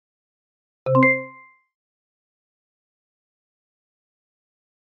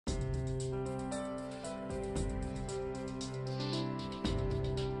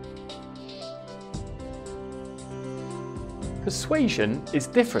Persuasion is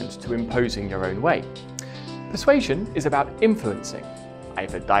different to imposing your own way. Persuasion is about influencing,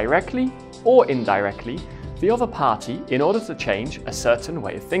 either directly or indirectly, the other party in order to change a certain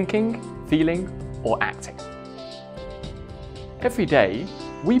way of thinking, feeling, or acting. Every day,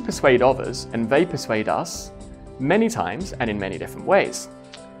 we persuade others and they persuade us, many times and in many different ways.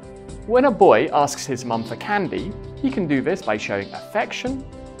 When a boy asks his mum for candy, he can do this by showing affection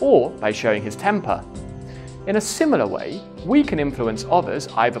or by showing his temper. In a similar way, we can influence others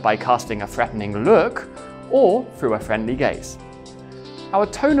either by casting a threatening look or through a friendly gaze. Our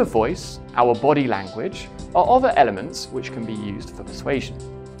tone of voice, our body language, are other elements which can be used for persuasion.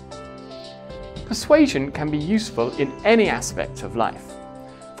 Persuasion can be useful in any aspect of life.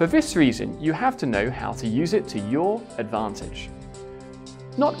 For this reason, you have to know how to use it to your advantage.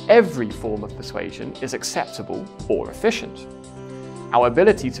 Not every form of persuasion is acceptable or efficient. Our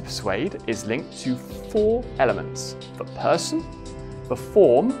ability to persuade is linked to 4 elements: the person, the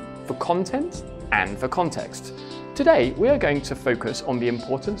form, the content, and the context. Today, we are going to focus on the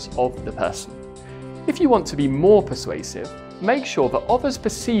importance of the person. If you want to be more persuasive, make sure that others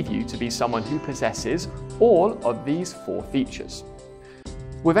perceive you to be someone who possesses all of these 4 features.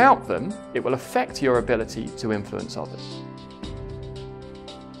 Without them, it will affect your ability to influence others.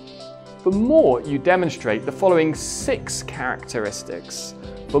 The more you demonstrate the following 6 characteristics,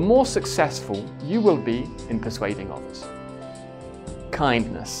 the more successful you will be in persuading others.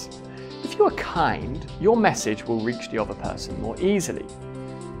 Kindness. If you are kind, your message will reach the other person more easily.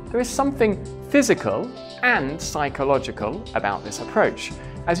 There is something physical and psychological about this approach,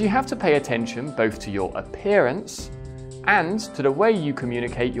 as you have to pay attention both to your appearance and to the way you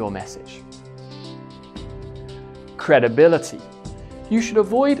communicate your message. Credibility. You should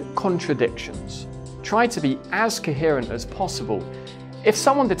avoid contradictions. Try to be as coherent as possible. If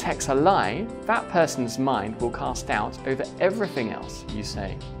someone detects a lie, that person's mind will cast doubt over everything else you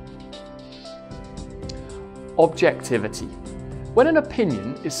say. Objectivity. When an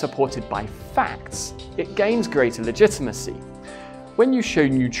opinion is supported by facts, it gains greater legitimacy. When you show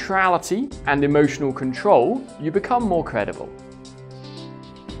neutrality and emotional control, you become more credible.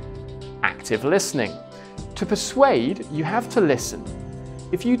 Active listening. To persuade, you have to listen.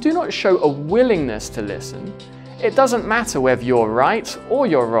 If you do not show a willingness to listen, it doesn't matter whether you're right or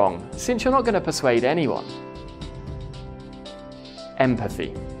you're wrong, since you're not going to persuade anyone.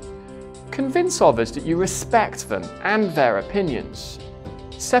 Empathy. Convince others that you respect them and their opinions.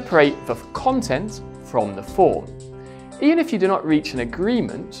 Separate the content from the form. Even if you do not reach an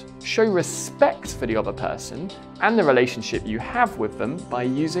agreement, show respect for the other person and the relationship you have with them by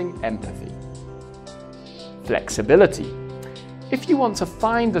using empathy. Flexibility. If you want to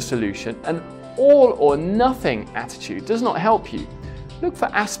find the solution, an all or nothing attitude does not help you. Look for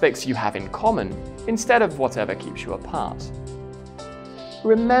aspects you have in common instead of whatever keeps you apart.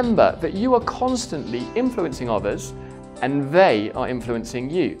 Remember that you are constantly influencing others and they are influencing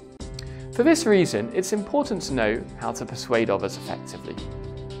you. For this reason, it's important to know how to persuade others effectively.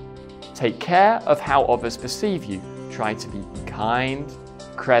 Take care of how others perceive you. Try to be kind,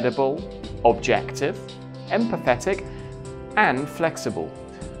 credible, objective, empathetic, and flexible.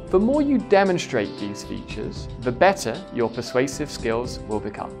 The more you demonstrate these features, the better your persuasive skills will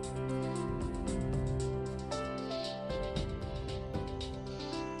become.